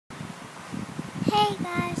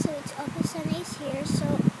So it's almost Sundays here, so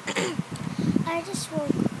I just woke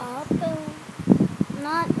up.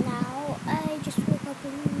 Not now. I just woke up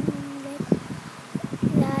like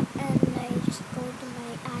that, and I just go to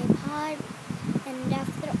my iPod. And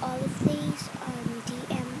after all of these,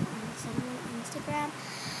 DM on someone on Instagram.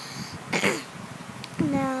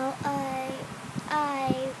 Now I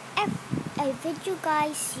video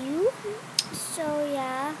guys you. So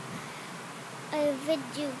yeah, I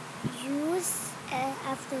video use.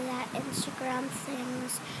 After that, Instagram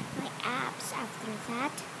things, my apps after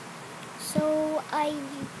that. So I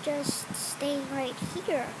just stay right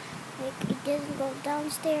here. Like it doesn't go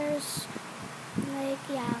downstairs. Like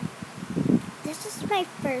yeah. This is my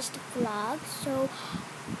first vlog, so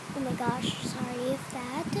oh my gosh, sorry if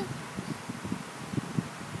that.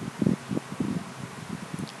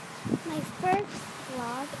 My first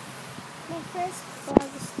vlog. My first vlog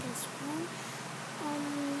is this one.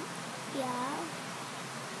 Yeah.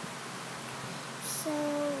 So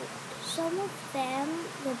some of them,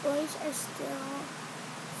 the boys are still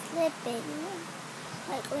sleeping.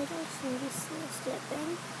 Like little Cindy's still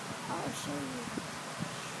sleeping. I'll show you.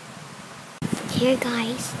 Here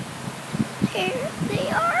guys. Here they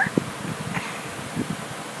are.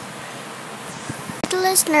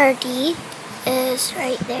 Littlest Nerdy is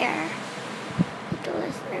right there.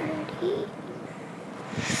 Littlest Nerdy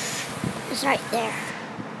is right there.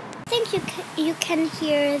 I think you can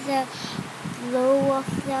hear the blow of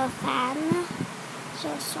the fan. So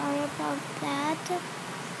sorry about that.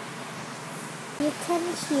 You can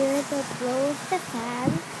hear the blow of the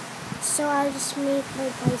fan. So I'll just make my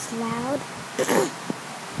voice loud.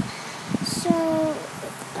 So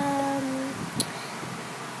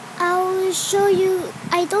I'll show you.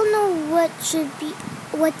 I don't know what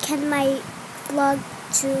can my vlog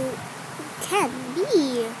can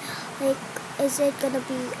be. Like, is it gonna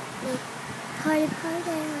be like party?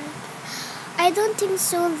 I don't think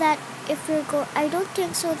so that I don't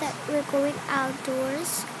think so that we're going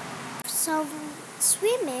outdoors. Some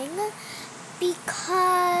swimming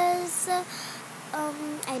because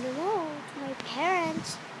I don't know, to my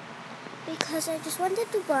parents, because I just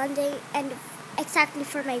wanted to bonding and exactly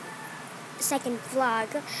for my second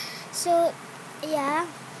vlog. So yeah.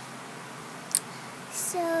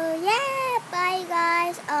 So yeah, bye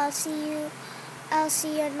guys. I'll see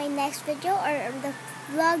you in my next video or on the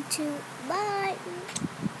vlog too. Bye.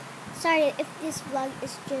 Sorry if this vlog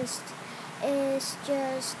is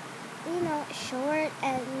just short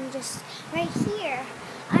and just right here.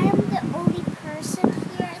 I am the only person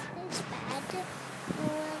here at this bed. No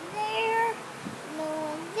one there. No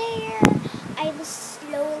one there. I'm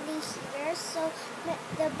slowly here, so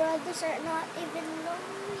the brothers are not even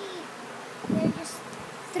lonely. They're just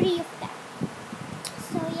 3 of them.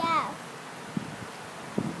 So yeah.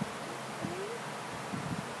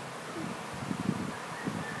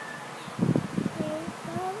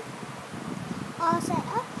 All set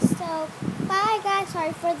up. So bye guys,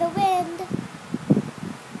 sorry for the wind.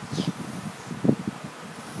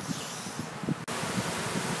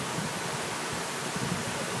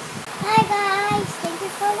 Bye guys, thank you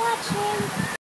for watching.